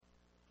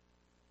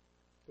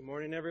Good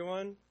morning,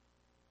 everyone.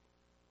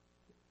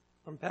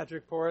 I'm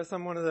Patrick Porras.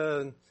 I'm one of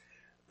the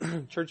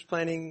church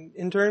planning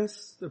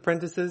interns,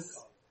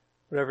 apprentices,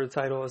 whatever the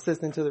title,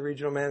 assistant to the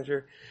regional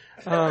manager.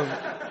 So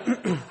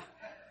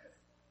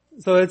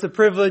it's a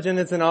privilege and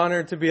it's an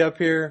honor to be up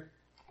here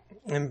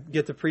and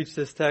get to preach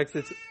this text.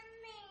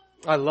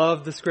 I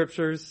love the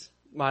scriptures.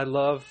 I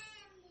love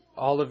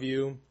all of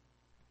you.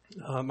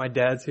 My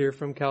dad's here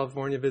from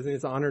California visiting.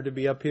 It's an honor to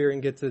be up here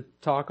and get to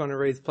talk on a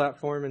raised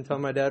platform and tell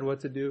my dad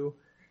what to do.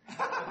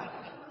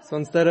 So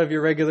instead of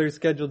your regular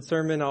scheduled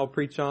sermon, I'll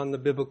preach on the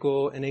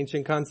biblical and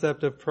ancient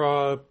concept of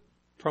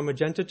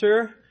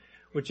primogeniture,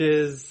 which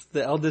is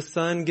the eldest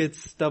son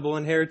gets double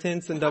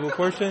inheritance and double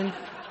portion.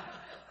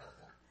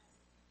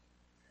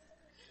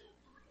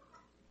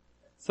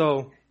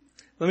 So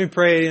let me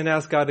pray and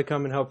ask God to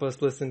come and help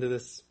us listen to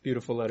this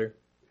beautiful letter.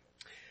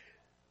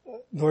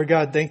 Lord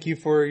God, thank you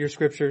for your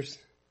scriptures.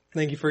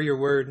 Thank you for your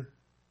word.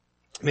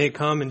 May it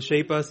come and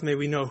shape us. May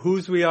we know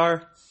whose we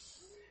are.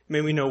 May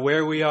we know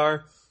where we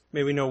are.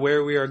 May we know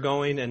where we are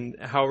going and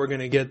how we're going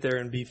to get there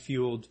and be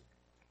fueled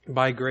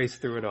by grace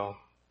through it all.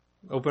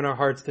 Open our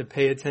hearts to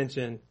pay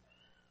attention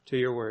to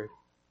your word.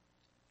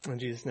 In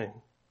Jesus' name.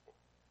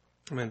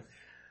 Amen.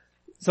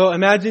 So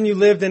imagine you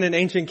lived in an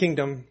ancient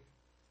kingdom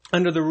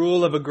under the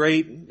rule of a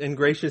great and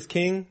gracious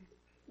king.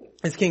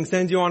 This king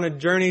sends you on a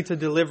journey to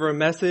deliver a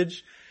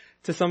message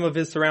to some of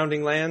his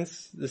surrounding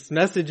lands. This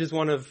message is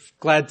one of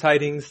glad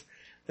tidings.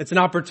 It's an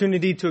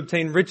opportunity to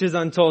obtain riches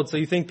untold. So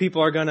you think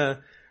people are going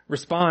to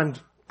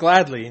respond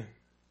gladly,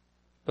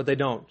 but they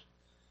don't.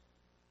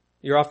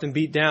 You're often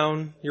beat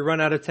down. You're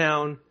run out of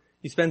town.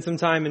 You spend some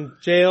time in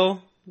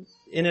jail,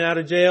 in and out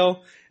of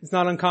jail. It's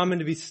not uncommon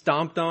to be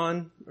stomped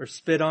on or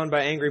spit on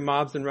by angry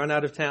mobs and run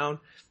out of town.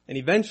 And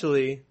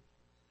eventually,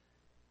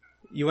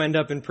 you end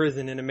up in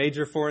prison in a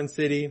major foreign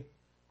city,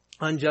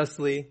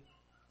 unjustly.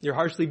 You're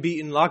harshly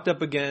beaten, locked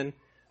up again,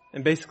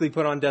 and basically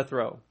put on death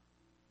row.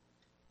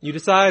 You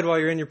decide while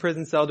you're in your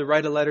prison cell to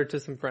write a letter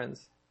to some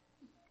friends.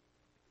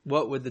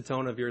 What would the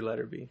tone of your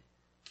letter be?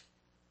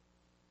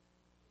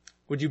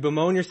 Would you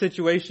bemoan your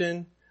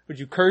situation? Would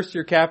you curse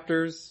your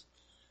captors?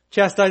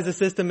 Chastise the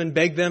system and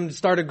beg them to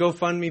start a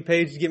GoFundMe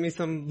page to get me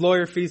some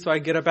lawyer fees so I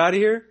get up out of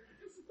here?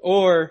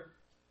 Or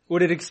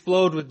would it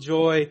explode with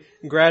joy,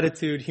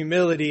 gratitude,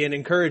 humility, and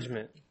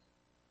encouragement?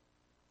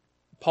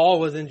 Paul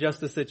was in just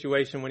this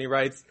situation when he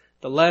writes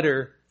the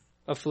letter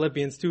of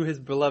Philippians to his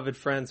beloved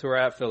friends who are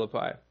at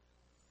Philippi.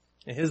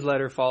 And his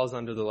letter falls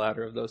under the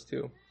latter of those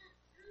two.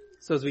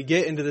 So as we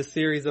get into this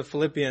series of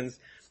Philippians,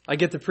 I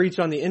get to preach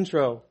on the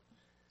intro.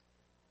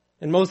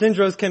 And most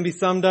intros can be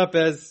summed up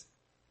as,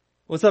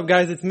 "What's up,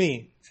 guys? It's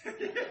me."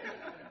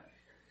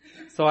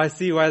 So I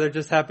see why there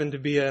just happened to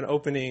be an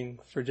opening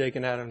for Jake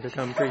and Adam to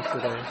come preach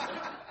today.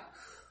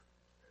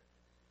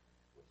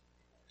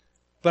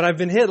 But I've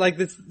been hit like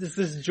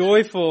this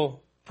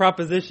joyful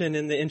proposition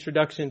in the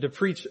introduction to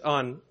preach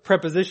on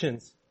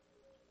prepositions.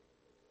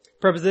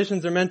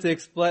 Prepositions are meant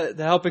to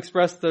help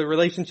express the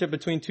relationship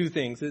between two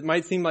things. It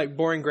might seem like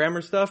boring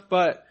grammar stuff,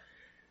 but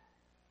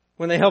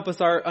when they help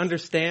us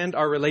understand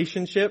our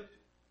relationship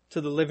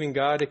to the living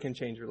God, it can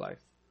change your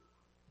life.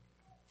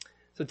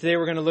 So today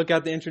we're going to look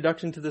at the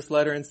introduction to this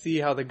letter and see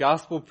how the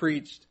gospel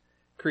preached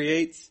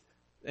creates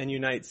and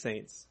unites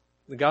saints.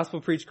 The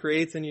gospel preached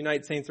creates and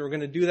unites saints, and we're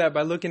going to do that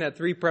by looking at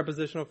three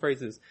prepositional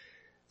phrases.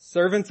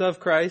 Servants of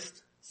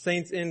Christ,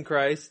 saints in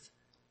Christ,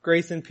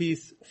 grace and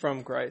peace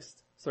from Christ.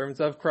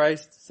 Servants of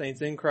Christ,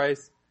 saints in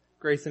Christ,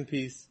 grace and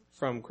peace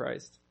from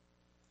Christ.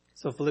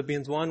 So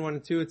Philippians 1, 1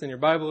 and 2, it's in your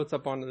Bible. It's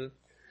up on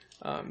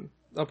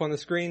the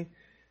screen.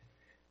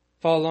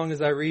 Follow along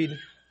as I read.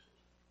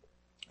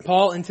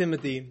 Paul and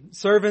Timothy,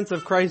 servants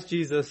of Christ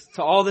Jesus,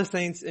 to all the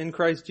saints in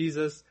Christ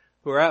Jesus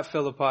who are at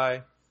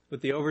Philippi,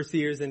 with the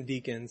overseers and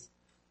deacons,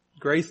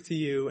 grace to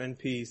you and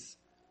peace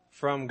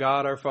from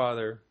God our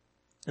Father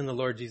and the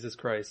Lord Jesus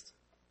Christ.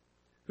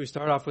 We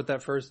start off with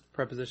that first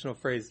prepositional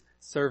phrase,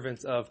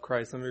 servants of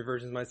Christ. Some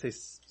versions might say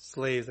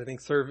slaves. I think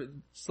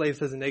slaves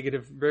has a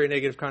very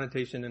negative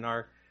connotation in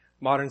our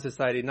modern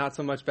society, not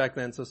so much back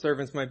then. So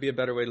servants might be a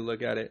better way to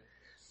look at it.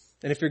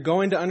 And if you're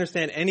going to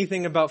understand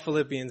anything about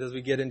Philippians as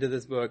we get into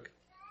this book,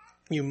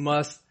 you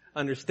must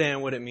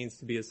understand what it means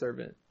to be a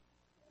servant.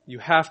 You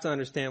have to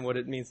understand what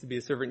it means to be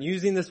a servant.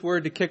 Using this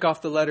word to kick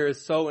off the letter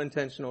is so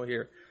intentional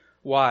here.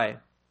 Why?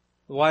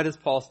 Why does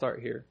Paul start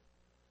here?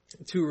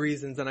 Two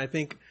reasons, and I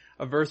think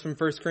a verse from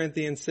 1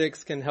 Corinthians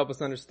 6 can help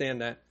us understand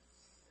that.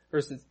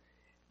 Verses,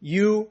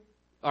 you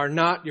are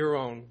not your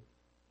own.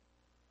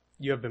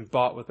 You have been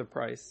bought with a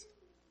price.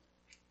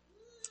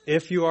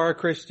 If you are a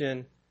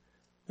Christian,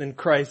 then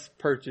Christ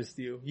purchased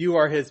you. You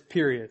are his,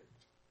 period.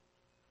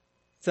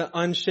 It's an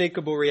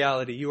unshakable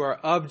reality. You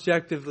are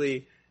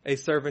objectively a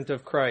servant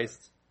of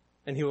Christ,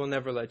 and he will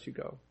never let you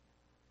go.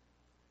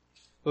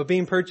 But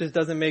being purchased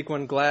doesn't make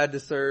one glad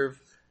to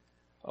serve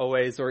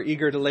always or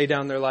eager to lay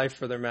down their life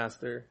for their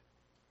master.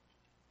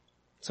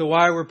 So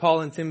why were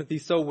Paul and Timothy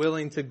so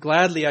willing to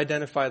gladly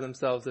identify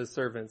themselves as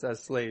servants,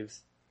 as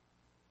slaves?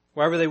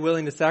 Why were they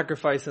willing to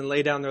sacrifice and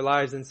lay down their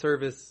lives in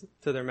service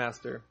to their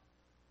master?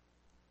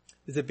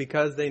 Is it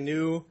because they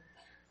knew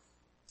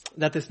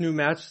that this new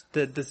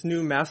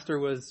master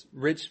was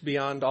rich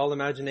beyond all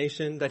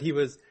imagination, that he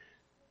was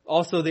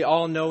also the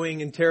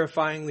all-knowing and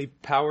terrifyingly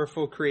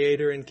powerful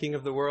creator and king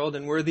of the world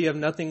and worthy of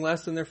nothing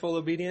less than their full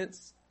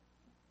obedience?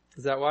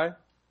 Is that why?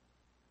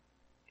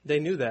 They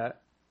knew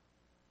that.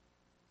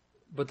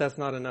 But that's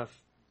not enough.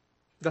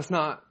 That's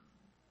not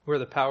where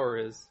the power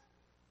is.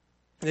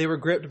 They were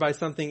gripped by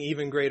something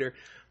even greater.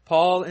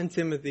 Paul and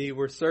Timothy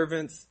were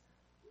servants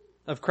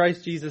of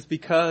Christ Jesus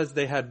because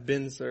they had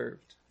been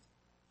served.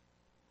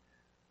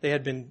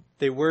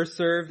 They were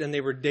served and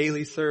they were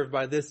daily served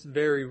by this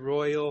very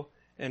royal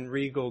and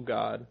regal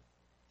God.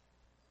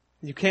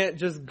 You can't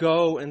just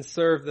go and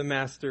serve the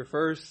master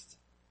first.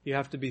 You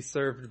have to be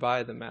served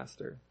by the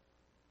master.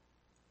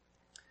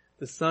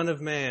 The Son of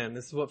Man,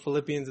 this is what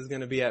Philippians is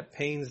going to be at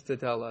pains to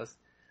tell us.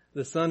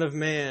 The Son of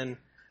Man,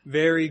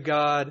 very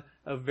God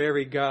of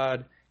very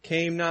God,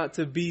 came not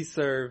to be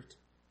served,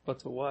 but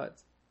to what?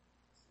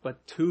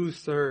 But to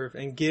serve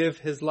and give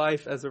his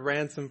life as a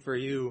ransom for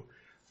you.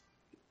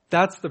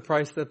 That's the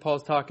price that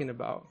Paul's talking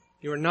about.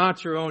 You are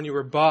not your own. You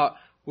were bought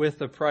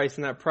with a price,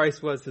 and that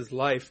price was his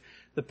life.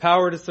 The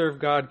power to serve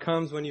God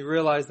comes when you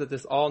realize that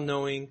this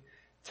all-knowing,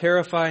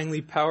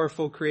 terrifyingly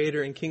powerful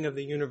creator and king of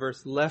the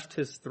universe left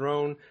his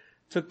throne,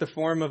 took the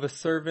form of a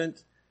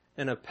servant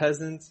and a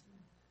peasant,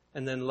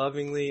 and then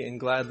lovingly and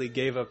gladly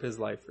gave up his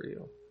life for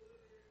you.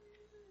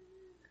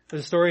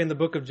 There's a story in the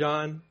book of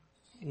John,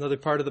 another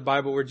part of the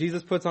Bible, where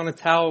Jesus puts on a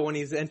towel when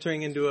he's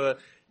entering into a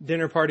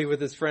dinner party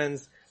with his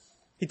friends.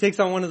 He takes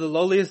on one of the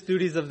lowliest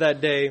duties of that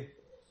day,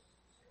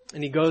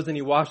 and he goes and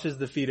he washes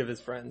the feet of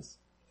his friends.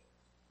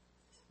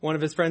 One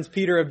of his friends,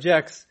 Peter,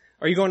 objects,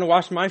 "Are you going to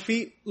wash my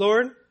feet,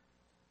 Lord?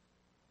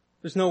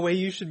 There's no way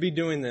you should be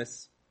doing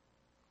this."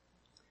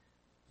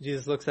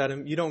 Jesus looks at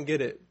him, "You don't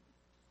get it,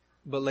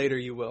 but later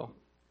you will."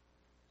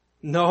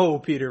 "No,"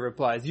 Peter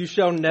replies, "you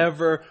shall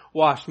never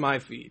wash my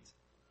feet."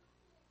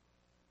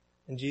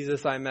 And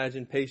Jesus, I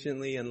imagine,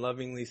 patiently and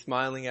lovingly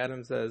smiling at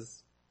him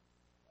says,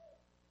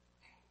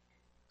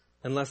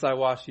 "Unless I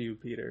wash you,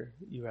 Peter,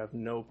 you have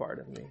no part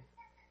of me."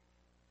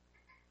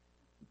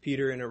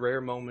 Peter, in a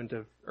rare moment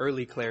of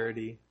early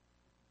clarity,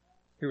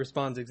 he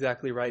responds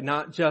exactly right.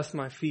 "Not just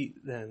my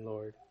feet then,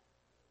 Lord,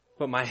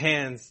 but my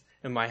hands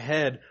and my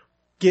head.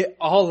 Get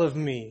all of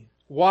me.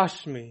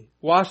 Wash me.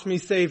 Wash me,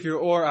 Savior,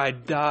 or I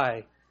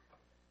die."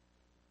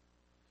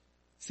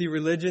 See,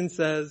 religion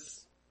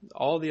says,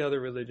 all the other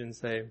religions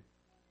say,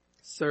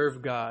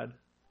 serve God,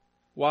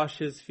 wash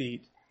his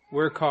feet,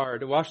 work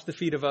hard, wash the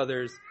feet of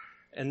others,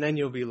 and then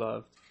you'll be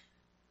loved.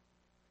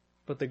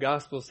 But the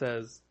gospel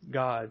says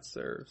God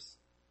serves.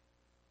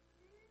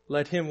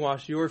 Let him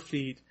wash your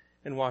feet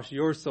and wash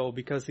your soul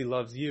because he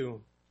loves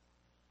you.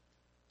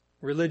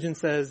 Religion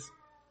says,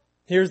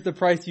 here's the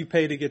price you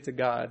pay to get to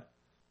God.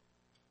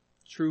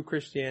 True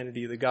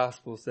Christianity, the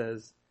gospel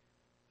says,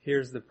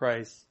 here's the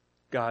price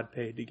God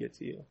paid to get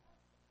to you.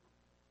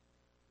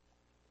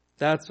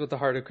 That's what the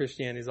heart of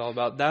Christianity is all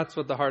about. That's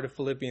what the heart of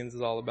Philippians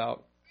is all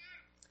about.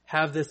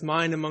 Have this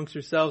mind amongst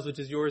yourselves, which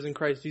is yours in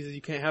Christ Jesus.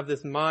 You can't have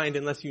this mind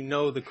unless you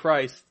know the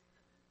Christ.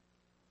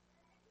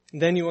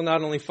 Then you will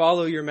not only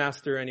follow your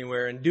master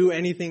anywhere and do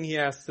anything he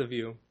asks of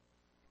you,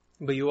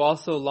 but you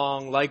also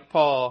long, like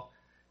Paul,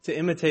 to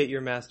imitate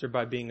your master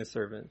by being a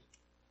servant.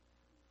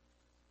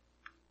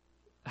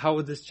 How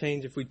would this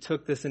change if we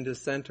took this into the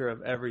center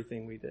of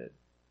everything we did?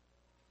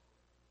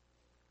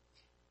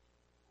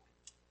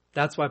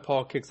 That's why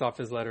Paul kicks off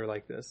his letter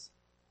like this.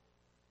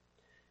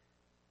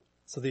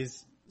 So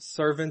these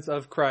servants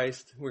of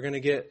Christ, we're going to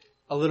get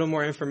a little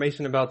more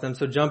information about them.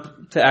 So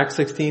jump to Acts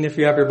 16 if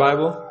you have your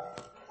Bible.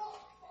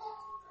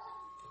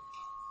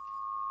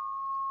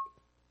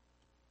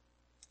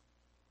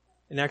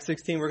 In Acts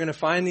 16, we're going to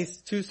find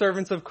these two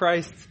servants of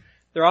Christ.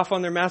 They're off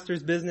on their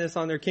master's business,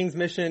 on their king's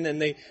mission, and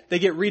they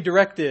get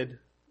redirected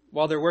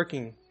while they're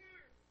working.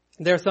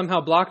 They're somehow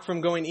blocked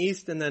from going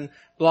east and then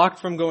blocked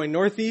from going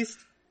northeast.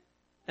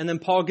 And then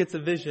Paul gets a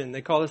vision.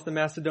 They call this the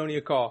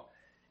Macedonia call.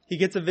 He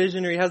gets a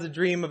vision, or he has a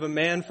dream of a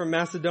man from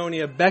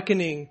Macedonia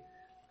beckoning,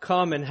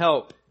 "Come and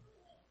help."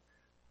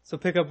 So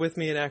pick up with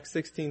me in Acts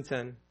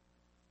 16:10.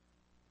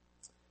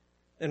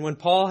 "And when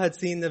Paul had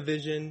seen the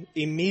vision,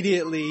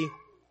 immediately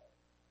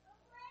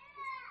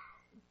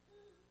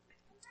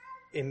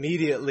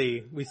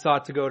we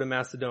sought to go to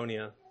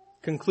Macedonia,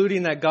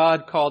 concluding that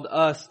God called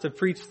us to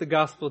preach the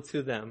gospel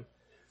to them."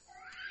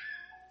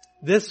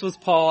 This was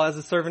Paul as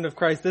a servant of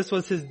Christ. This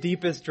was his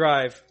deepest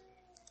drive.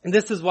 And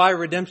this is why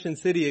Redemption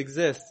City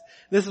exists.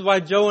 This is why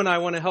Joe and I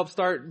want to help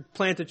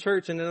plant a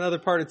church in another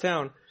part of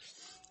town.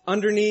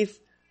 Underneath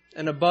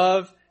and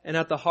above and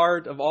at the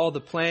heart of all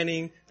the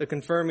planning, the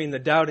confirming, the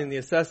doubting, the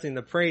assessing,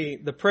 the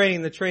praying, the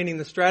training,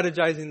 the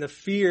strategizing, the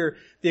fear,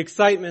 the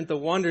excitement, the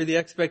wonder, the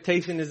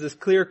expectation is this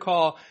clear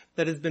call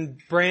that has been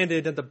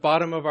branded at the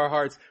bottom of our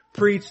hearts.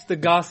 Preach the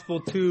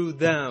gospel to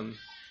them.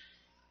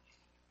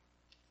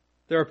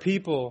 There are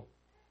people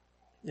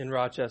in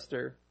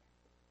Rochester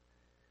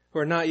who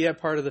are not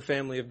yet part of the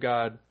family of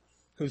God,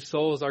 whose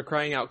souls are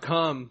crying out,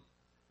 "Come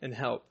and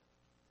help."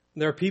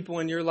 There are people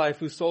in your life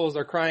whose souls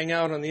are crying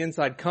out on the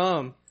inside,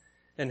 come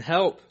and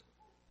help.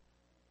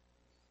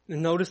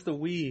 And notice the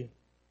we.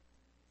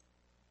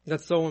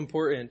 That's so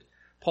important.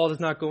 Paul does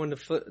not go into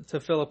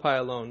Philippi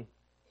alone.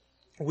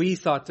 We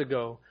sought to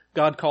go.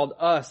 God called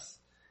us.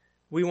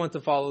 We want to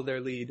follow their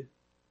lead.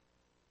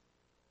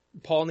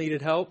 Paul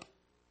needed help.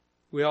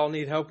 We all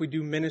need help. We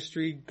do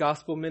ministry,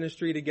 gospel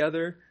ministry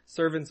together.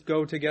 Servants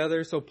go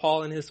together. So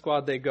Paul and his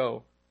squad, they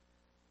go.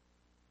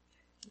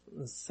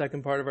 The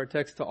second part of our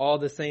text, to all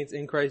the saints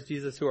in Christ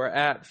Jesus who are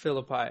at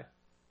Philippi.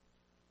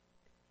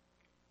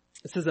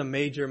 This is a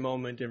major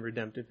moment in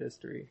redemptive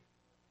history.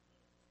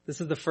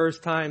 This is the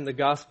first time the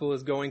gospel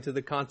is going to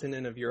the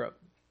continent of Europe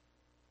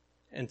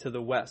and to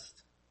the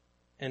West.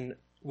 And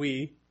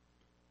we,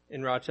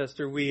 in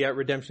Rochester, we at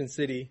Redemption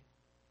City,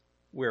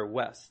 we're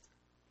West.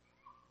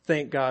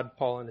 Thank God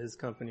Paul and his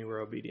company were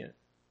obedient.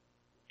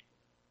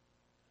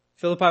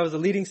 Philippi was a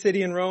leading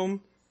city in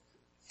Rome.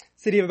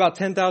 City of about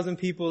 10,000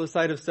 people, the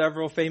site of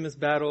several famous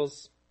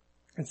battles.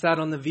 And sat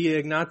on the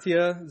Via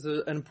Egnatia, it's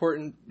an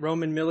important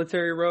Roman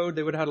military road.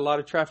 They would have had a lot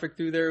of traffic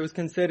through there. It was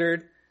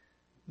considered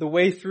the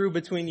way through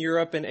between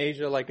Europe and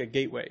Asia like a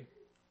gateway.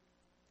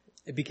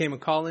 It became a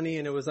colony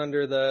and it was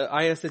under the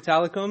Ius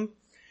Italicum.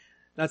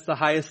 That's the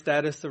highest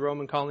status the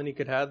Roman colony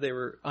could have. They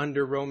were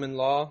under Roman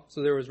law.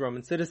 So there was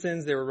Roman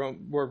citizens, there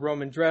were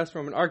Roman dress,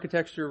 Roman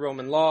architecture,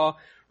 Roman law,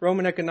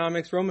 Roman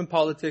economics, Roman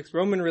politics,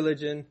 Roman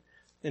religion.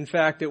 In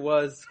fact, it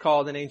was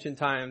called in ancient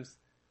times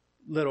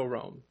Little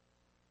Rome.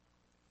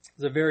 It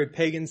was a very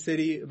pagan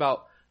city,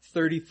 about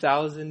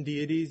 30,000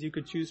 deities you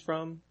could choose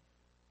from.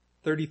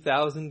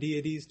 30,000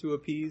 deities to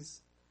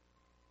appease.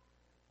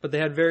 But they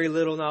had very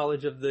little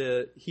knowledge of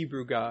the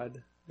Hebrew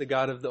God, the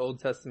God of the Old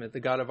Testament, the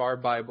God of our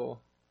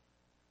Bible,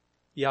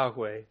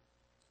 Yahweh.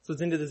 So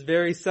it's into this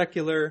very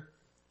secular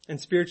and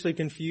spiritually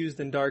confused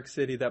and dark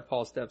city that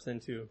Paul steps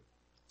into.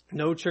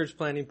 No church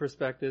planning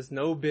prospectus,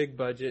 no big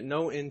budget,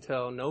 no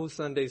intel, no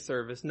Sunday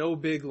service, no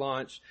big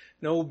launch,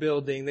 no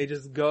building. They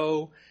just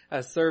go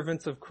as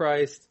servants of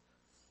Christ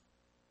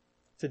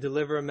to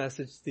deliver a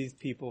message to these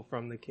people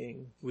from the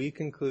King. We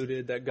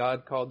concluded that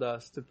God called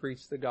us to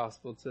preach the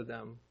gospel to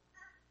them.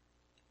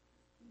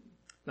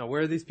 Now,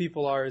 where these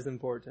people are is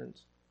important.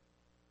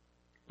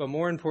 But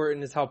more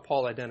important is how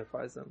Paul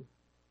identifies them.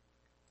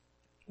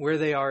 Where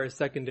they are is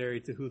secondary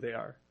to who they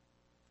are.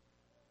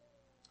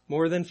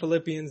 More than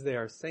Philippians, they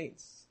are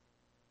saints.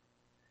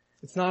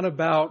 It's not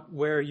about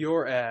where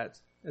you're at.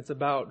 It's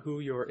about who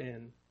you're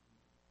in.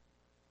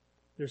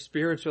 There's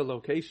spiritual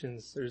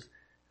locations.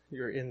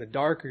 You're in the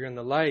dark or you're in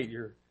the light.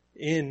 You're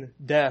in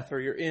death or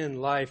you're in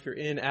life. You're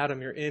in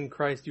Adam. You're in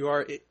Christ. You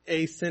are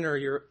a sinner.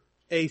 You're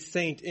a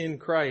saint in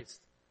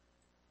Christ.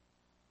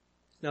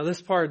 Now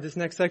this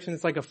next section,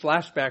 it's like a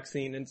flashback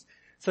scene. And it's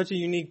such a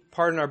unique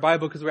part in our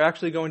Bible because we're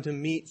actually going to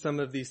meet some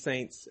of these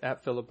saints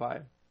at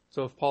Philippi.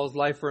 So if Paul's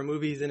life were a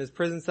movie, he's in his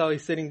prison cell,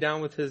 he's sitting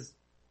down with his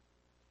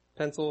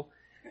pencil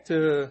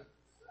to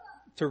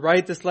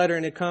write this letter,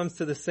 and it comes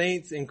to the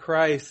saints in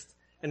Christ,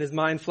 and his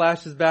mind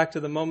flashes back to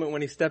the moment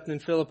when he stepped in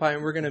Philippi,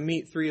 and we're going to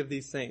meet 3 of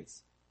these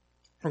saints.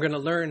 We're going to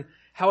learn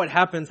how it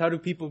happens, how do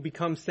people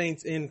become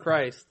saints in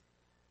Christ.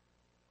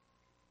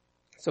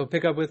 So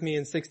pick up with me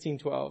in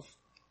 16:12.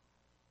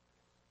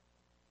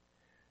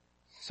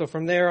 So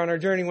from there on our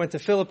journey went to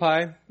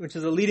Philippi, which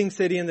is a leading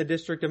city in the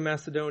district of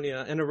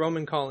Macedonia and a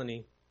Roman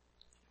colony.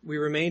 We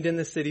remained in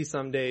the city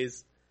some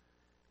days,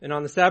 and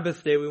on the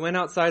Sabbath day we went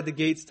outside the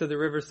gates to the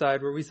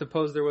riverside where we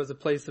supposed there was a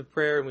place of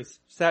prayer, and we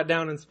sat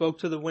down and spoke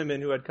to the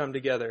women who had come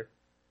together.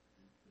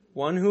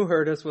 One who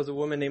heard us was a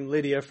woman named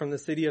Lydia from the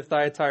city of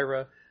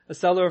Thyatira, a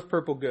seller of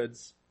purple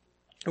goods,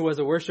 who was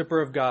a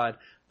worshiper of God.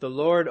 The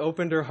Lord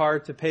opened her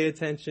heart to pay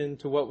attention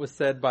to what was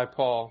said by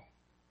Paul.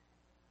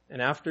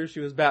 And after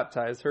she was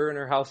baptized, her and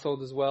her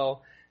household as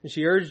well, and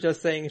she urged us,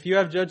 saying, if you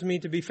have judged me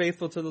to be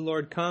faithful to the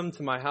Lord, come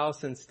to my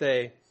house and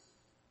stay.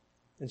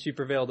 And she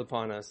prevailed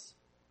upon us.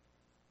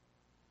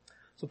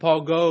 So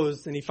Paul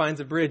goes and he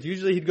finds a bridge.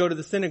 Usually he'd go to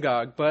the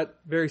synagogue, but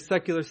very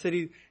secular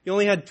city. He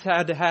only had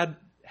to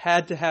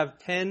have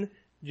 10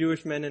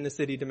 Jewish men in the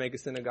city to make a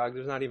synagogue.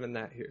 There's not even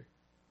that here.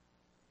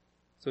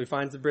 So he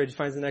finds a bridge, he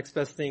finds the next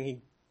best thing.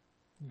 He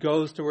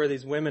goes to where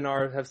these women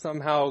are, have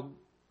somehow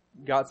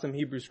got some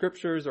Hebrew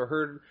scriptures or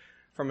heard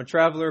from a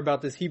traveler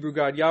about this Hebrew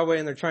God Yahweh,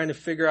 and they're trying to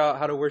figure out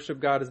how to worship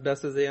God as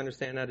best as they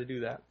understand how to do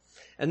that.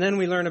 And then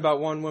we learn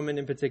about one woman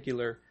in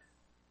particular.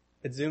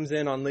 It zooms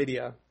in on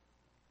Lydia.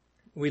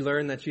 We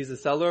learn that she's a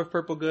seller of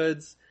purple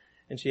goods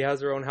and she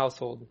has her own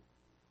household.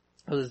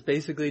 So this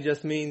basically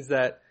just means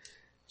that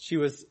she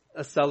was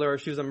a seller,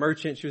 she was a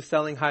merchant, she was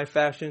selling high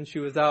fashion, she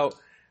was out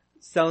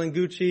selling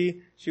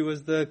Gucci, she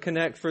was the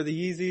connect for the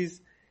Yeezys.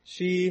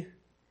 She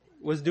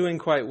was doing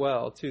quite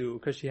well too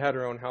because she had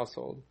her own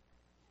household.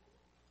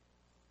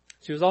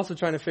 She was also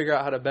trying to figure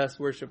out how to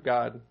best worship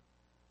God.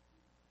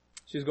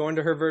 She was going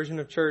to her version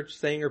of church,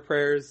 saying her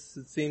prayers.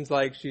 It seems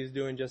like she's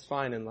doing just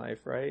fine in life,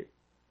 right?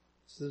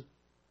 This is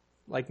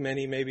like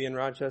many maybe in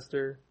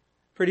Rochester.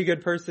 Pretty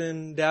good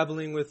person,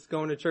 dabbling with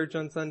going to church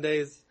on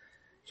Sundays.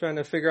 trying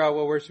to figure out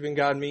what worshiping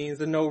God means,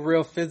 and no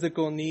real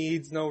physical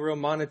needs, no real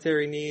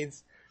monetary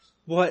needs.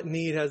 What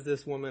need has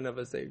this woman of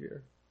a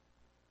Savior?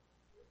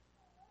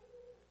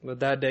 But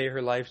that day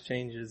her life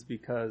changes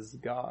because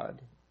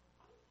God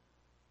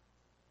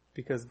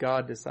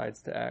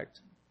decides to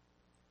act.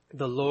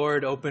 The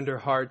Lord opened her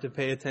heart to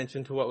pay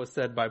attention to what was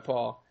said by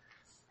Paul.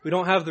 We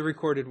don't have the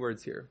recorded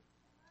words here,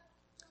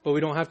 but we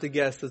don't have to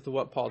guess as to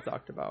what Paul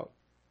talked about.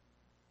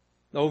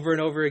 Over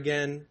and over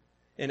again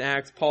in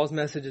Acts, Paul's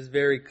message is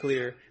very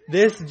clear.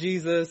 This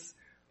Jesus,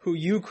 who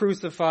you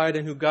crucified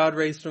and who God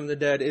raised from the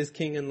dead, is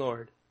King and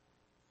Lord.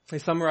 He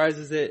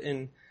summarizes it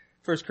in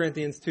 1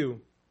 Corinthians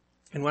 2.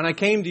 And when I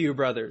came to you,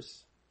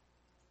 brothers,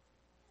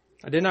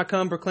 I did not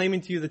come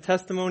proclaiming to you the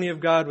testimony of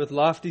God with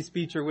lofty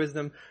speech or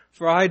wisdom,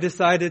 for I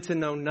decided to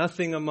know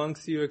nothing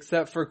amongst you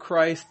except for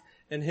Christ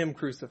and Him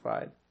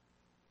crucified.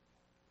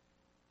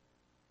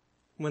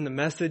 When the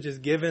message is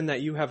given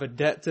that you have a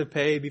debt to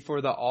pay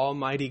before the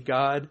Almighty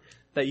God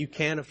that you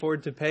can't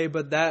afford to pay,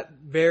 but that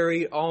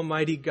very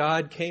Almighty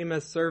God came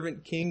as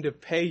servant king to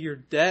pay your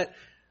debt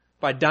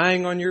by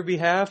dying on your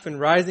behalf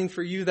and rising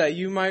for you that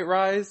you might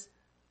rise,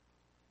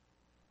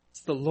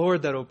 it's the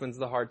Lord that opens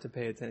the heart to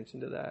pay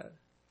attention to that.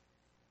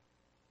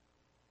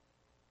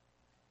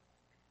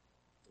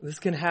 This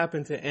can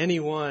happen to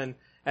anyone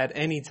at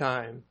any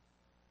time.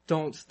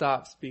 Don't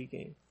stop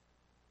speaking.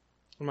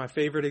 One of my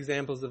favorite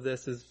examples of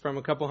this is from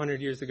a couple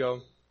hundred years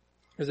ago.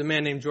 There's a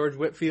man named George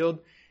Whitefield.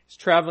 He's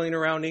traveling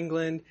around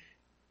England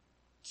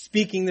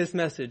speaking this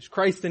message,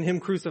 Christ and Him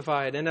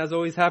crucified. And as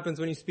always happens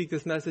when you speak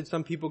this message,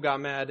 some people got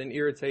mad and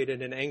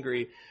irritated and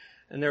angry.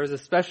 And there was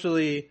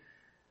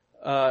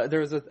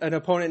an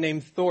opponent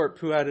named Thorpe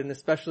who had an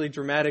especially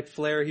dramatic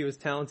flair. He was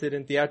talented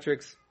in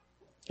theatrics.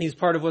 He's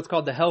part of what's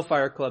called the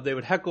Hellfire Club. They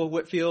would heckle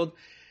Whitefield.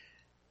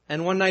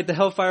 And one night the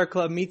Hellfire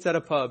Club meets at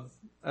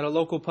a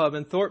local pub,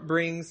 and Thorpe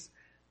brings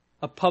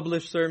a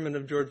published sermon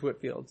of George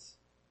Whitefield's.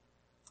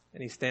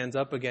 And he stands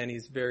up again.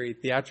 He's very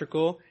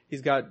theatrical.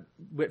 He's got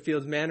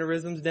Whitefield's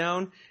mannerisms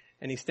down.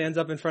 And he stands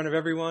up in front of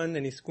everyone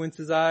and he squints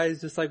his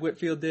eyes just like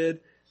Whitefield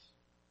did.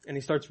 And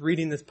he starts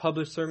reading this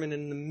published sermon.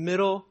 In the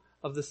middle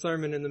of the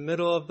sermon, in the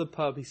middle of the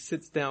pub, he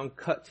sits down,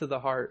 cut to the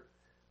heart,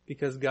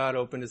 because God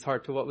opened his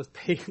heart to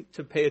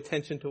to pay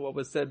attention to what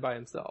was said by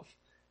himself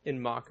in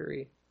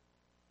mockery.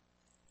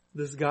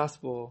 This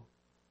gospel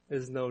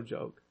is no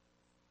joke.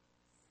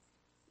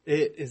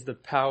 It is the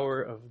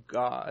power of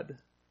God.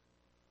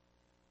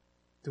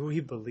 Do we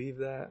believe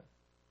that?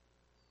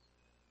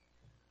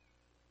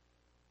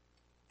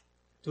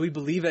 Do we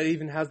believe that it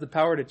even has the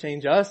power to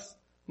change us,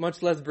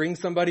 much less bring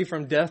somebody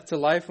from death to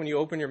life when you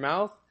open your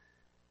mouth?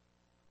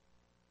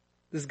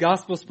 This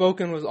gospel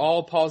spoken was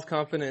all Paul's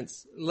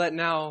confidence. Let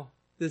now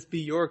this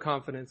be your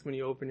confidence when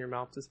you open your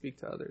mouth to speak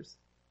to others.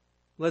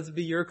 Let's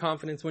be your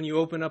confidence when you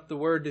open up the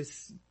word to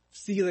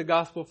see the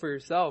gospel for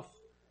yourself.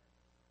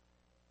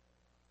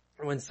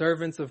 When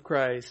servants of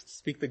Christ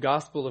speak the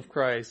gospel of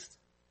Christ,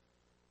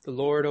 the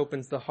Lord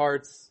opens the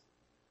hearts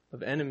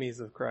of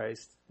enemies of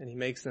Christ, and He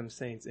makes them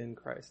saints in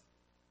Christ.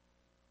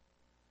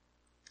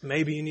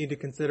 Maybe you need to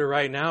consider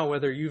right now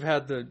whether you've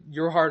had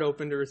your heart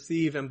open to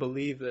receive and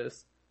believe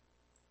this.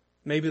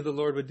 Maybe the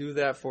Lord would do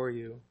that for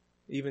you,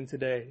 even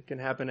today. It can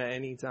happen at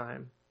any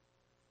time.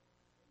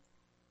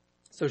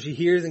 So she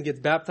hears and gets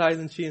baptized,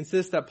 and she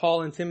insists that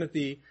Paul and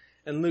Timothy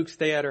and Luke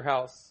stay at her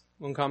house.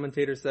 One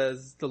commentator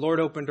says, the Lord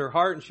opened her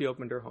heart and she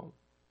opened her home.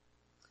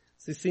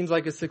 So it seems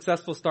like a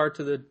successful start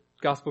to the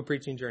gospel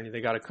preaching journey.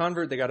 They got a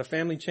convert, they got a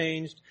family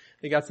changed,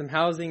 they got some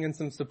housing and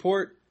some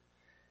support,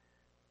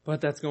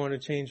 but that's going to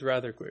change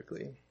rather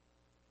quickly.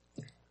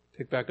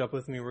 Pick back up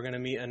with me. We're going to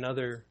meet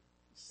another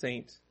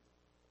saint.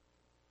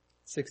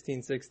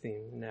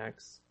 1616 in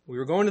Acts. We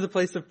were going to the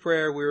place of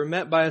prayer. We were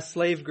met by a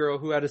slave girl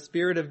who had a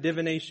spirit of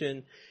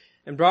divination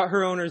and brought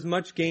her owners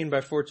much gain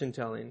by fortune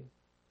telling.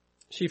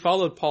 She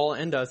followed Paul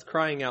and us,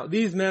 crying out,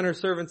 "These men are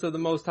servants of the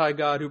Most High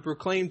God, who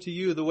proclaim to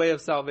you the way of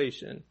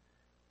salvation."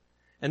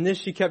 And this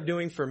she kept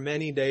doing for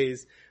many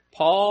days.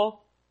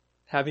 Paul,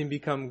 having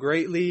become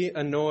greatly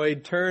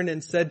annoyed, turned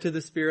and said to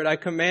the spirit, "I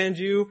command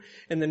you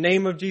in the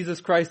name of Jesus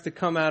Christ to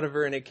come out of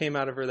her." And it came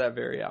out of her that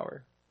very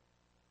hour.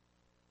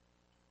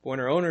 When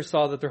her owners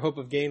saw that their hope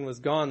of gain was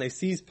gone, they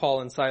seized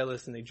Paul and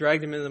Silas and they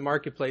dragged them into the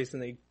marketplace,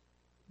 and they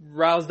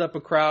roused up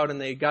a crowd,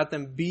 and they got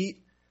them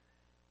beat.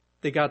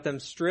 They got them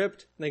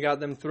stripped, and they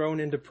got them thrown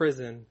into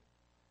prison.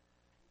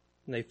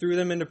 And they threw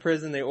them into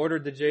prison. They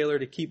ordered the jailer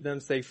to keep them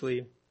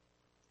safely.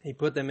 He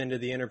put them into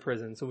the inner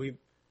prison. So we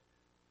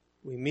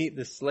meet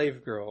this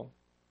slave girl.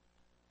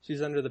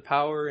 She's under the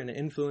power and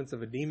influence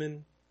of a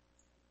demon.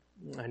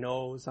 I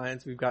know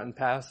science, we've gotten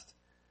past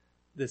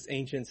this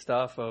ancient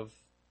stuff of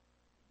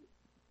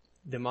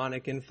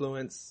demonic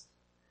influence.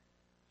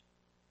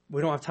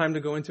 We don't have time to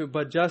go into it,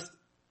 but just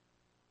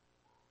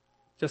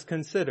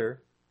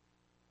consider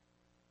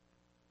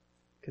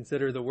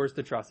the worst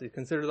atrocity.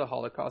 Consider the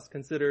Holocaust.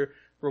 Consider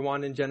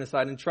Rwandan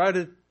genocide, and try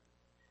to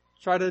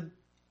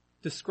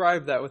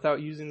describe that without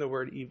using the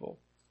word evil.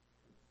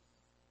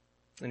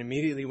 And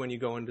immediately when you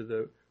go into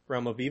the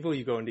realm of evil,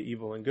 you go into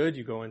evil and good.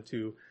 You go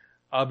into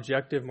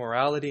objective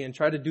morality and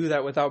try to do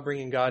that without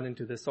bringing God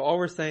into this. So all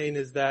we're saying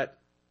is that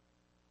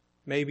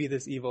maybe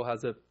this evil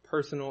has a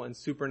personal and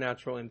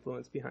supernatural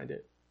influence behind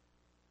it.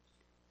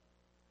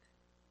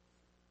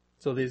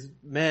 So these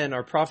men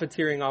are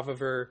profiteering off of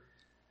her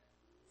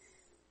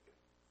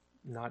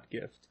not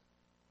gift.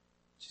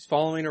 She's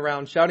following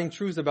around, shouting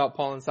truths about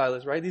Paul and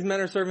Silas, right? These men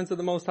are servants of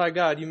the Most High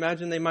God. You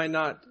imagine they might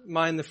not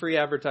mind the free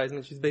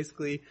advertisement. She's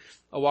basically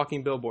a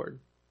walking billboard.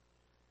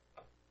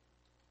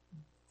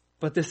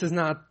 But this is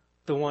not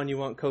the one you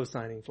want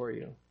co-signing for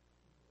you.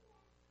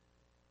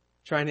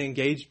 Trying to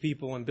engage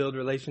people and build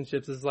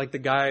relationships is like the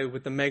guy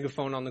with the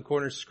megaphone on the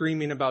corner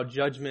screaming about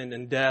judgment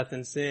and death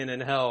and sin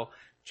and hell,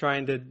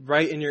 trying to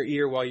right in your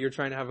ear while you're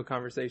trying to have a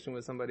conversation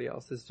with somebody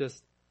else.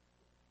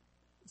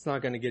 It's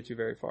not going to get you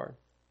very far.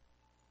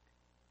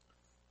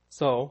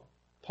 So,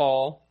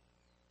 Paul,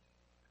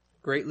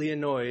 greatly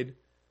annoyed,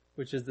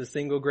 which is the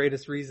single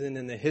greatest reason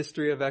in the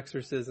history of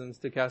exorcisms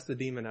to cast a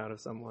demon out of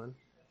someone,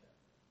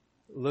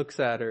 looks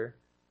at her,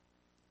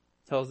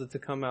 tells it to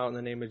come out in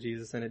the name of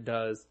Jesus, and it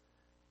does.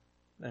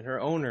 And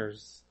her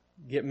owners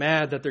get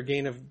mad that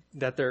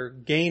their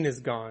gain is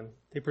gone.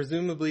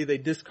 They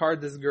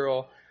discard this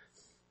girl.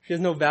 She has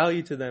no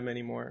value to them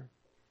anymore.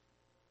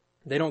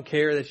 They don't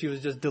care that she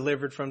was just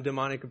delivered from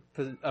demonic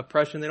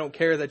oppression. They don't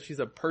care that she's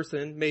a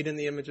person made in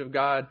the image of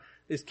God.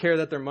 They just care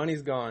that their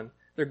money's gone.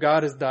 Their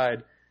God has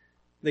died.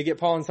 They get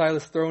Paul and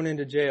Silas thrown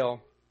into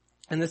jail.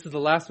 And this is the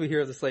last we hear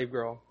of the slave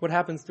girl. What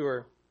happens to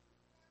her?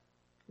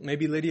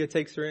 Maybe Lydia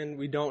takes her in.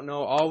 We don't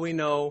know. All we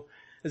know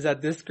is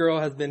that this girl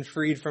has been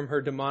freed from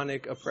her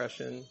demonic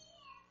oppression.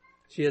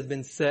 She has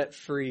been set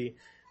free.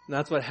 And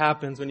that's what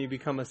happens when you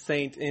become a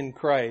saint in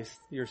Christ.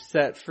 You're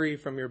set free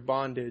from your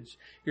bondage.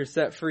 You're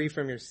set free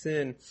from your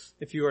sin.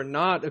 If you are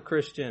not a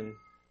Christian,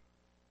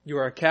 you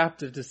are a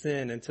captive to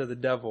sin and to the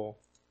devil.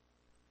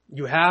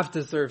 You have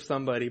to serve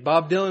somebody.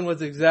 Bob Dylan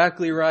was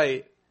exactly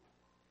right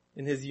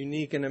in his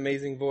unique and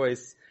amazing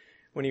voice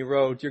when he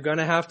wrote, you're going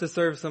to have to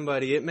serve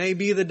somebody. It may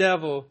be the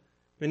devil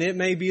and it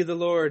may be the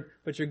Lord,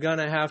 but you're going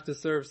to have to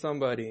serve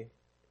somebody.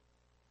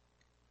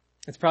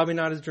 It's probably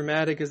not as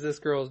dramatic as this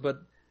girl's,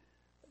 but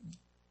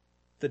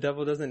the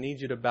devil doesn't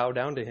need you to bow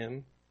down to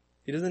him.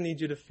 He doesn't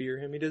need you to fear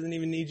him. He doesn't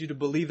even need you to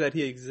believe that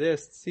he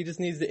exists. He just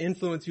needs to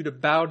influence you to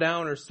bow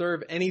down or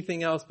serve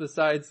anything else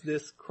besides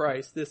this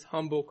Christ, this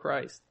humble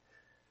Christ.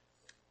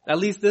 At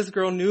least this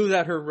girl knew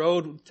that her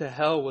road to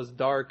hell was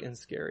dark and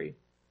scary.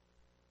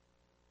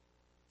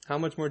 How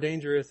much more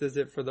dangerous is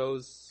it for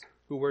those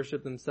who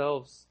worship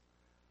themselves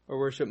or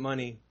worship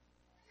money?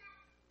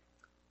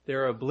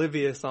 They're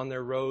oblivious on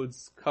their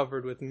roads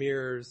covered with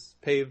mirrors,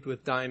 paved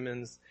with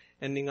diamonds,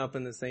 ending up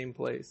in the same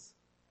place.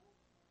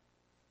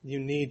 You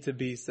need to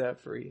be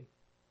set free.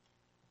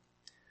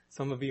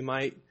 Some of you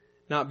might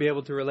not be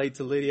able to relate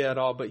to Lydia at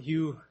all, but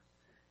you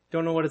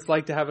don't know what it's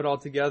like to have it all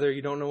together.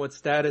 You don't know what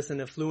status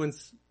and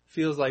affluence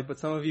feels like, but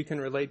some of you can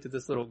relate to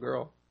this little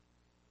girl.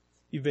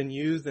 You've been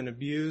used and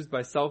abused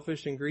by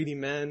selfish and greedy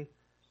men,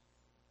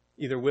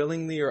 either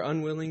willingly or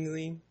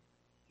unwillingly.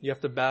 You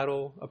have to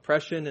battle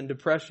oppression and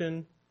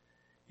depression.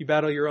 You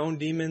battle your own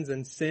demons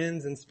and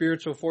sins and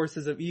spiritual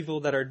forces of evil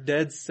that are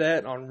dead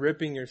set on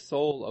ripping your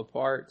soul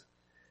apart.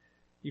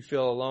 You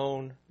feel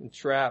alone and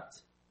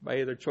trapped by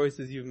either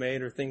choices you've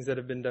made or things that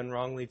have been done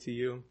wrongly to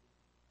you.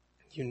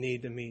 You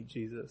need to meet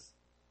Jesus.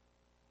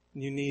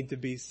 You need to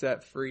be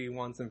set free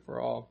once and for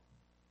all.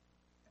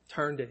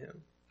 Turn to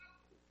him.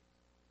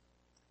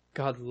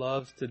 God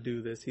loves to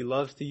do this. He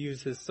loves to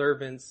use his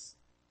servants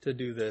to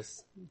do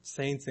this.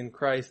 Saints in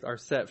Christ are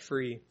set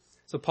free.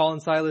 So Paul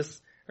and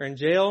Silas are in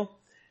jail.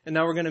 And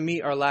now we're going to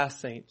meet our last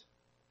saint.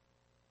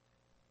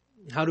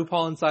 How do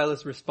Paul and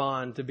Silas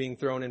respond to being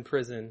thrown in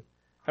prison?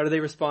 How do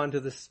they respond to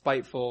this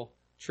spiteful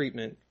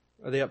treatment?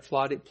 Are they up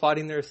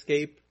plotting their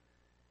escape?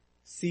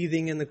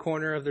 Seething in the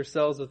corner of their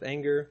cells with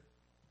anger?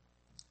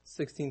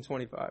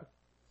 16:25.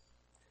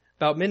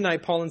 About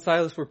midnight, Paul and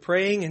Silas were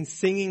praying and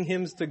singing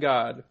hymns to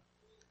God.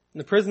 And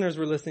the prisoners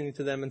were listening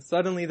to them, and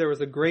suddenly there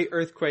was a great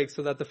earthquake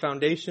so that the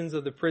foundations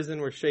of the prison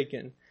were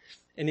shaken.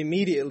 And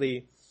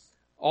immediately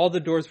all the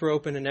doors were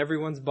open and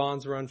everyone's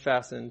bonds were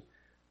unfastened.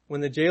 When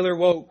the jailer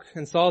woke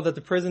and saw that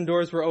the prison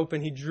doors were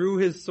open, he drew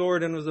his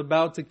sword and was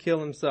about to kill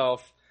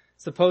himself,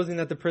 supposing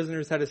that the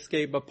prisoners had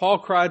escaped. But Paul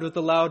cried with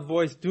a loud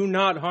voice, "Do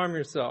not harm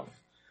yourself,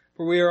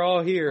 for we are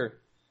all here."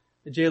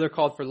 The jailer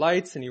called for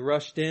lights and he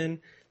rushed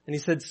in and he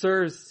said,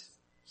 Sirs,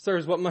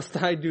 what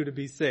must I do to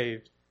be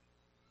saved?"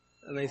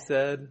 And they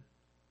said,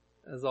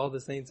 as all the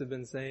saints have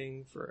been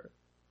saying for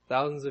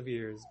thousands of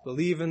years,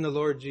 "Believe in the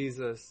Lord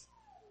Jesus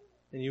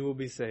and you will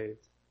be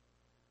saved,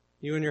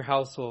 you and your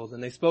household."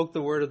 And they spoke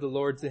the word of the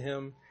Lord to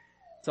him.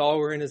 To all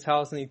were in his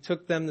house, and he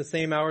took them the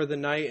same hour of the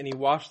night, and he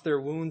washed their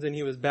wounds, and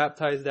he was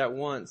baptized at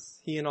once,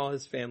 he and all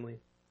his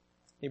family.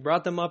 He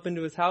brought them up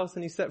into his house,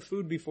 and he set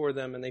food before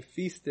them, and they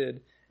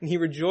feasted, and he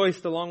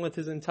rejoiced along with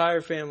his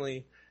entire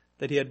family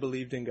that he had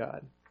believed in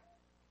God.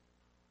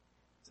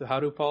 So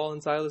how do Paul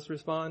and Silas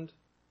respond?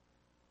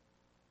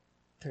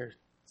 They're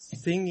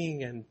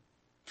singing and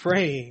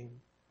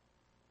praying.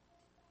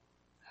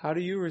 How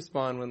do you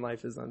respond when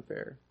life is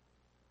unfair?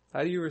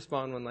 How do you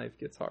respond when life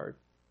gets hard?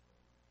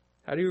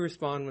 How do you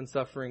respond when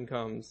suffering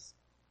comes?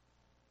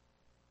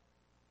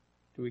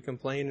 Do we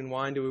complain and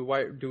whine?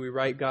 Do we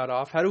write God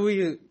off? How do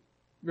we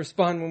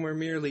respond when we're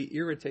merely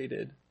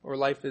irritated or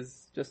life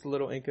is just a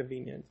little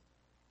inconvenient?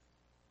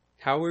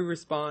 How we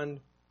respond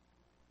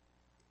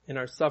in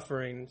our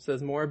suffering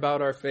says more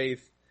about our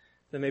faith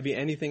than maybe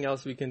anything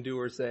else we can do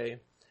or say.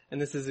 And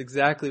this is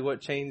exactly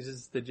what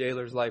changes the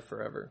jailer's life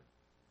forever.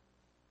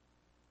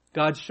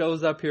 God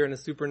shows up here in a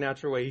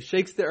supernatural way. He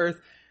shakes the earth,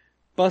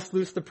 busts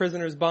loose the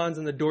prisoner's bonds,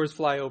 and the doors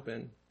fly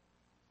open.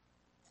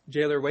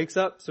 Jailer wakes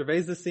up,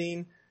 surveys the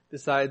scene,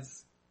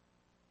 decides,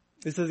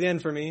 this is the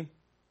end for me.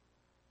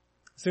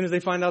 As soon as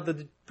they find out that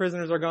the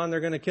prisoners are gone, they're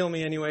going to kill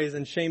me anyways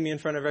and shame me in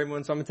front of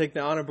everyone. So I'm going to take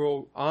the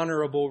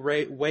honorable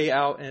way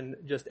out and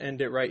just end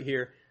it right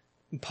here.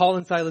 And Paul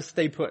and Silas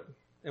stay put.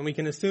 And we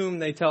can assume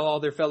they tell all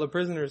their fellow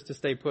prisoners to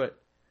stay put.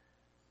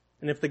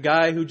 And if the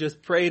guy who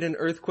just prayed an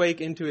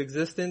earthquake into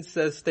existence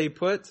says stay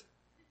put,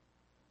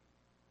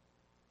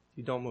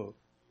 you don't move.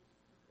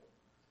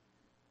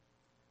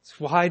 So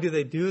why do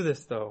they do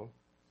this though?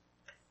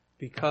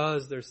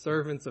 Because they're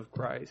servants of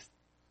Christ.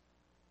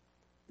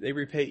 They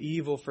repay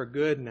evil for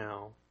good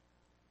now.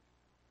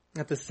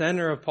 At the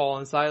center of Paul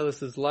and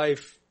Silas's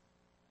life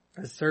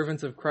as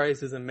servants of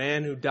Christ is a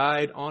man who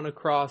died on a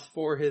cross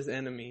for his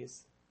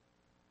enemies.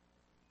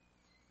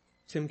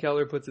 Tim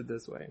Keller puts it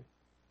this way.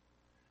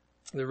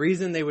 The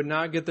reason they would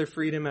not get their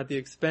freedom at the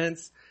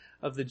expense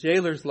of the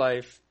jailer's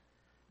life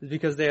is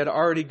because they had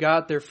already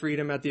got their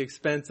freedom at the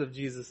expense of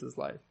Jesus'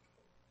 life.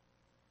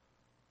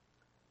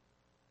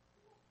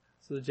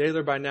 So the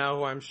jailer by now,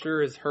 who I'm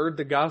sure has heard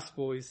the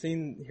gospel, he's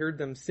heard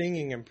them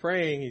singing and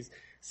praying, he's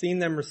seen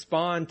them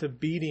respond to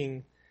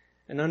beating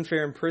and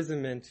unfair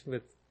imprisonment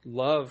with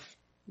love,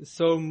 is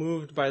so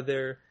moved by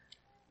their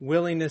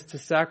willingness to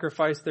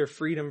sacrifice their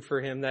freedom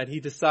for him that he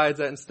decides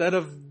that instead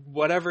of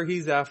whatever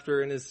he's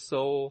after in his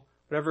soul,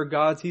 whatever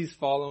gods he's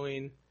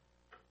following,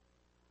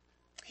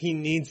 he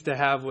needs to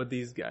have what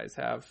these guys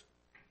have.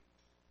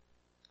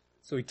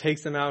 So he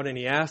takes them out and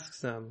he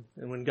asks them.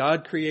 And when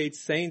God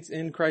creates saints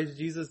in Christ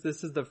Jesus,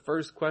 this is the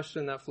first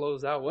question that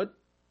flows out.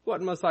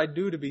 What must I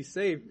do to be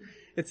saved?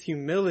 It's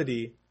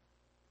humility.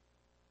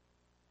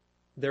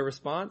 Their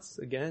response,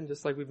 again,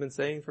 just like we've been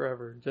saying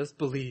forever, just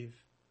believe.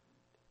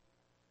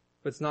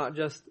 But it's not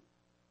just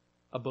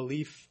a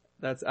belief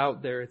that's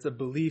out there. It's a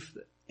belief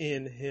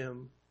in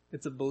Him.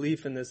 It's a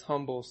belief in this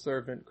humble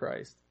servant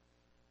Christ.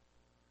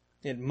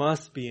 It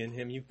must be in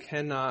Him. You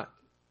cannot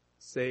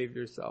save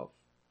yourself.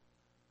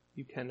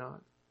 You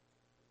cannot.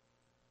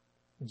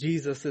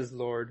 Jesus is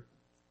Lord.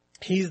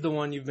 He's the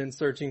one you've been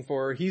searching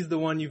for. He's the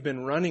one you've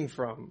been running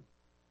from.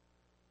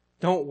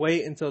 Don't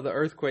wait until the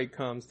earthquake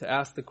comes to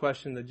ask the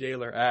question the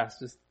jailer asked.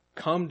 Just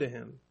come to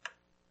Him.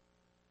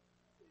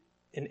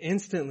 And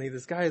instantly,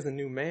 this guy is a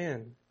new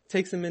man.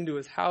 Takes him into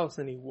his house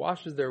and he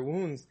washes their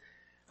wounds.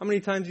 How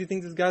many times do you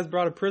think this guy's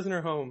brought a prisoner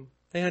home?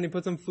 Hey honey,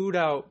 put some food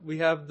out. We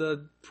have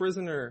the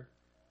prisoner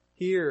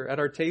here at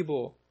our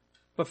table.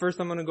 But first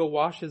I'm going to go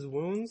wash his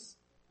wounds?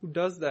 Who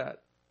does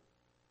that?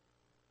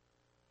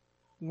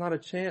 Not a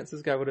chance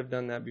this guy would have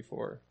done that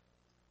before.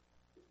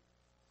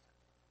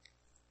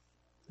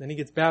 Then he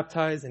gets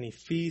baptized and he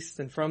feasts.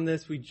 And from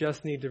this, we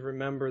just need to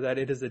remember that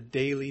it is a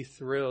daily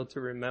thrill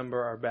to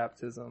remember our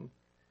baptism.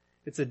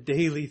 It's a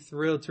daily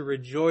thrill to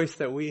rejoice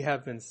that we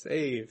have been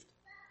saved.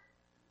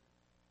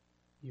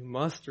 You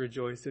must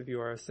rejoice if you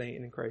are a saint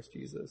in Christ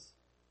Jesus.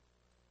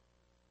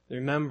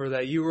 Remember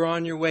that you were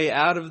on your way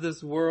out of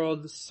this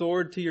world,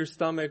 sword to your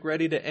stomach,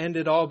 ready to end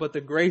it all, but the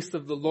grace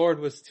of the Lord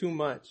was too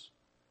much.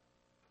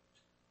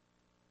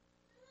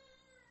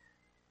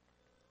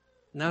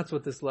 And that's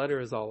what this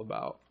letter is all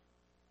about.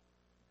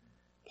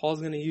 Paul's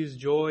going to use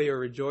joy or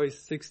rejoice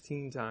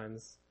 16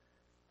 times.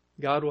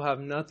 God will have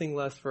nothing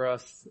less for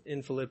us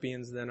in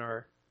Philippians than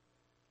our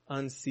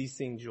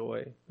unceasing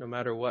joy, no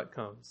matter what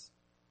comes.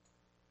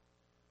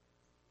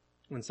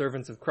 When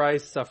servants of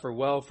Christ suffer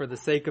well for the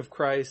sake of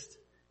Christ,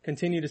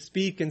 continue to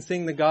speak and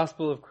sing the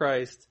gospel of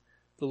Christ,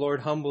 the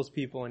Lord humbles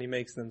people and He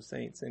makes them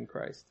saints in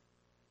Christ.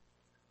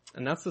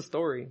 And that's the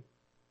story.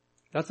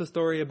 That's the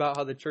story about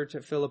how the church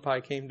at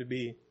Philippi came to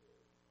be.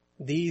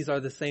 These are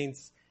the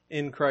saints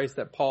in Christ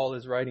that Paul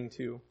is writing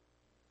to.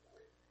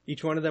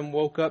 Each one of them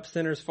woke up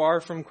sinners far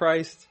from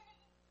Christ.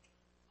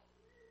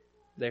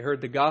 They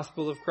heard the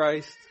gospel of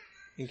Christ,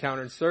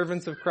 encountered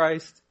servants of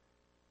Christ,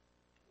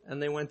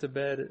 and they went to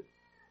bed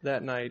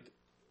that night,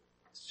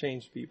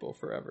 changed people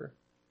forever.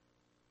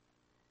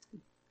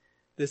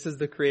 This is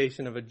the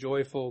creation of a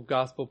joyful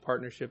gospel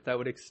partnership that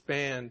would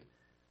expand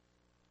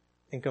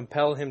and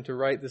compel him to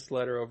write this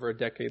letter over a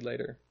decade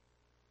later.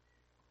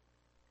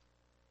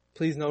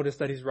 Please notice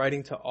that he's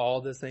writing to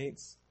all the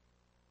saints.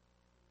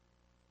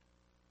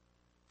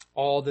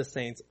 All the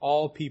saints,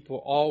 all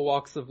people, all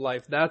walks of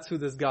life. That's who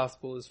this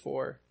gospel is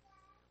for.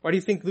 Why do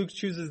you think Luke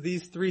chooses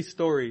these 3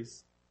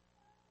 stories?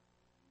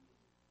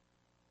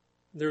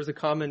 There was a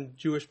common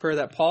Jewish prayer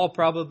that Paul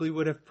probably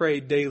would have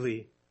prayed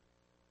daily.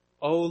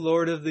 O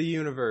Lord of the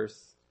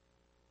universe,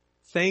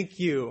 Thank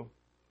you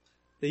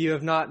that you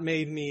have not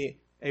made me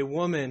a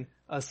woman,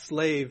 a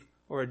slave,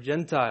 or a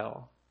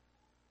Gentile.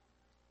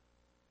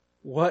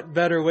 What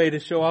better way to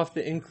show off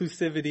the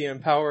inclusivity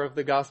and power of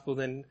the gospel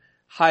than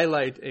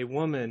highlight a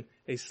woman,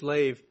 a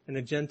slave, and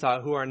a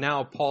Gentile who are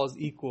now Paul's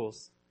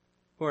equals,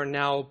 who are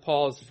now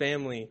Paul's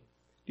family?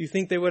 Do you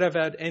think they would have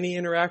had any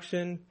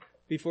interaction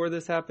before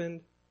this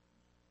happened?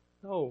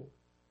 No.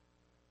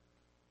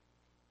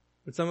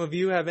 Would some of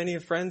you have any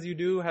friends you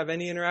do have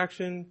any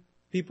interaction,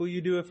 people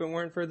you do, if it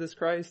weren't for this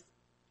Christ?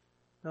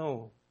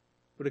 No.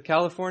 Would a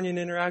Californian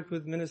interact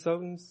with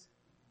Minnesotans?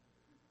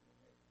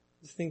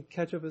 Just think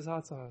ketchup is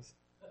hot sauce.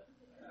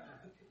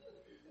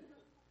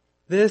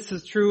 This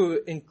is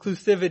true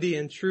inclusivity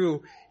and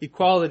true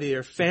equality,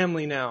 or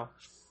family now.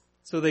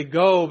 So they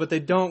go, but they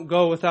don't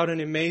go without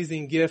an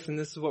amazing gift, and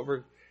this is what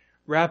we're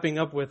wrapping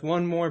up with.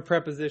 One more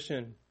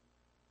preposition.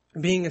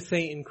 Being a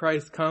saint in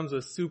Christ comes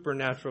with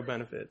supernatural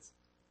benefits.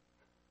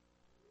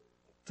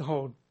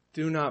 Oh,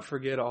 do not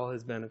forget all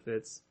his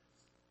benefits.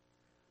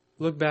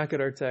 Look back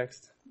at our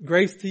text.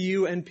 Grace to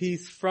you and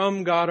peace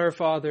from God our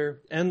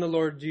Father and the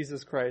Lord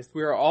Jesus Christ.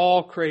 We are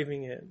all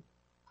craving it.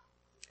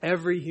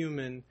 Every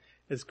human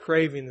is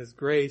craving this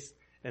grace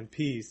and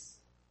peace.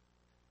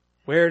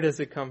 Where does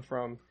it come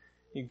from?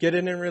 You get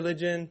it in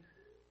religion?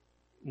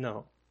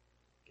 No.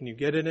 Can you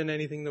get it in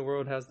anything the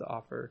world has to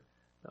offer?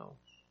 No.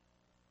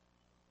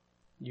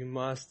 You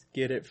must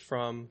get it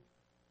from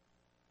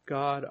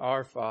God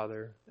our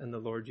Father and the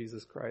Lord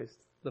Jesus Christ.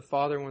 The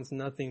Father wants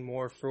nothing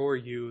more for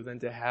you than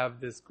to have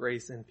this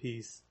grace and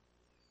peace.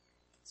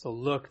 So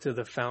look to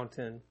the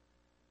fountain.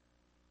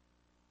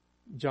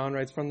 John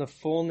writes, from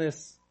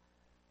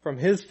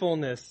his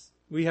fullness,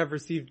 we have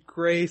received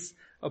grace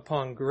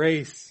upon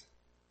grace.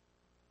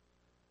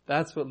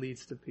 That's what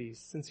leads to peace.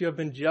 Since you have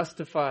been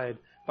justified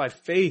by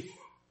faith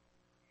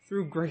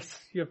through grace,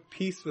 you have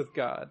peace with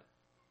God.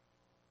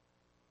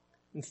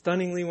 And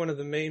stunningly, one of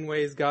the main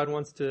ways God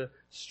wants to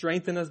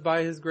strengthen us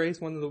by his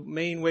grace, one of the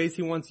main ways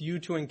he wants you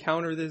to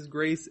encounter this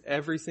grace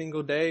every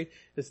single day,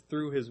 is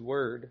through his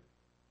word.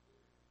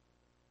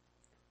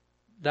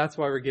 That's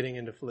why we're getting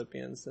into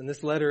Philippians. And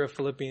this letter of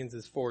Philippians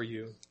is for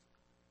you.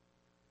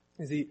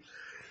 You see,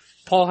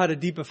 Paul had a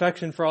deep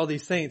affection for all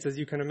these saints, as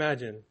you can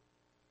imagine.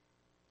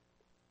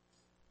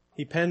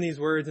 He penned these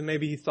words, and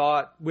maybe he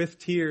thought with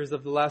tears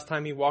of the last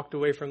time he walked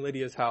away from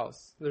Lydia's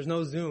house. There's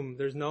no Zoom.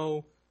 There's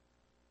no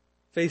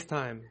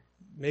FaceTime.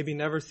 Maybe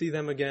never see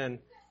them again.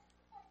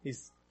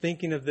 He's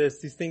thinking of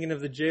this. He's thinking of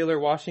the jailer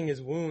washing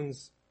his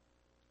wounds.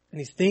 And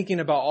he's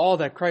thinking about all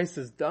that Christ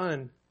has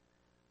done.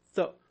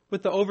 So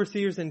with the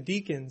overseers and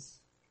deacons,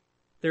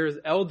 there's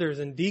elders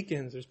and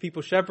deacons. There's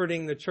people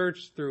shepherding the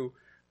church through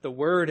the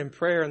word and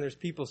prayer, and there's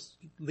people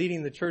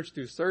leading the church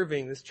through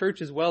serving. This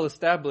church is well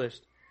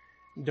established.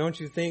 Don't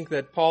you think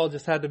that Paul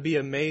just had to be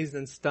amazed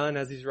and stunned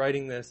as he's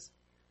writing this?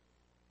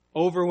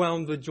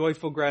 Overwhelmed with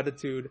joyful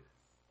gratitude.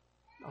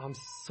 I'm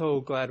so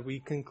glad we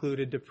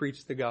concluded to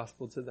preach the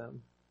gospel to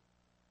them.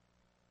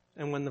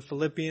 And when the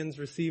Philippians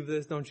received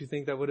this, don't you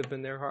think that would have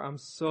been their heart? I'm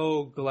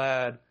so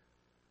glad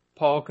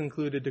Paul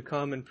concluded to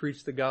come and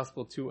preach the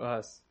gospel to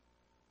us.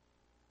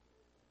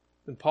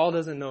 And Paul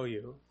doesn't know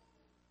you,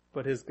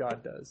 but his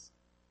God does.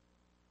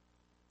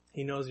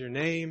 He knows your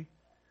name,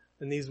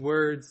 and these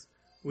words,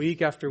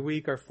 week after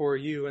week, are for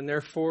you, and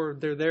therefore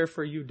they're there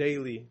for you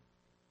daily.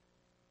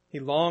 He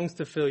longs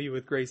to fill you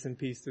with grace and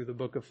peace through the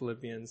book of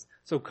Philippians.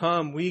 So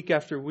come week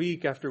after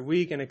week after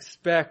week and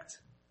expect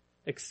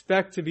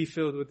to be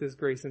filled with this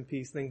grace and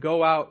peace. Then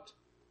go out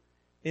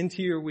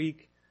into your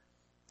week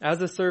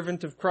as a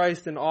servant of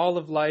Christ in all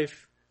of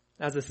life,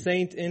 as a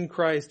saint in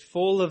Christ,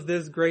 full of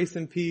this grace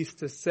and peace,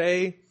 to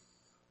say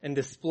and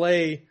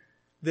display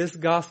this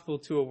gospel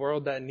to a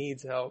world that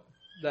needs help,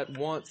 that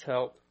wants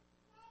help,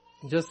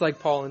 just like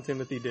Paul and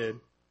Timothy did.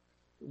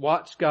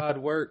 Watch God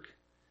work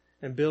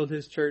and build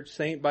his church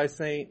saint by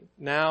saint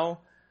now,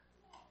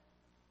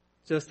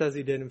 just as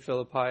he did in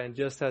Philippi and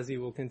just as he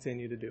will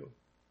continue to do.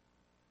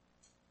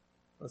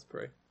 Let's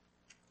pray.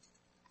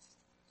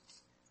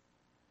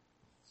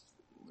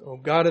 Oh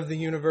God of the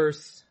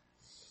universe,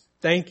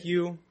 thank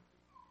you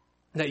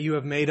that you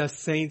have made us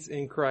saints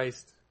in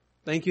Christ.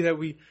 Thank you that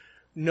we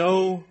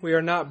know we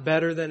are not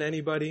better than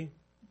anybody,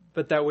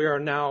 but that we are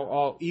now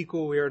all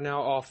equal. We are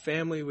now all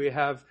family. We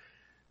have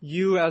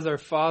you as our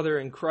Father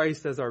and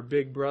Christ as our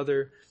big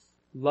brother,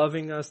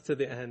 loving us to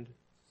the end.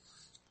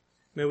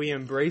 May we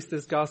embrace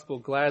this gospel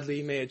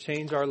gladly. May it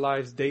change our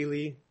lives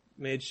daily.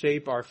 May it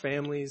shape our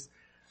families,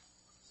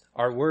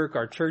 our work,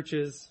 our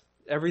churches,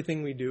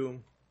 everything we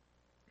do.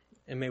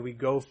 And may we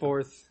go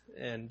forth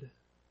and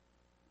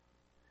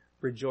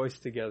rejoice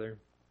together.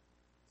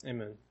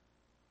 Amen.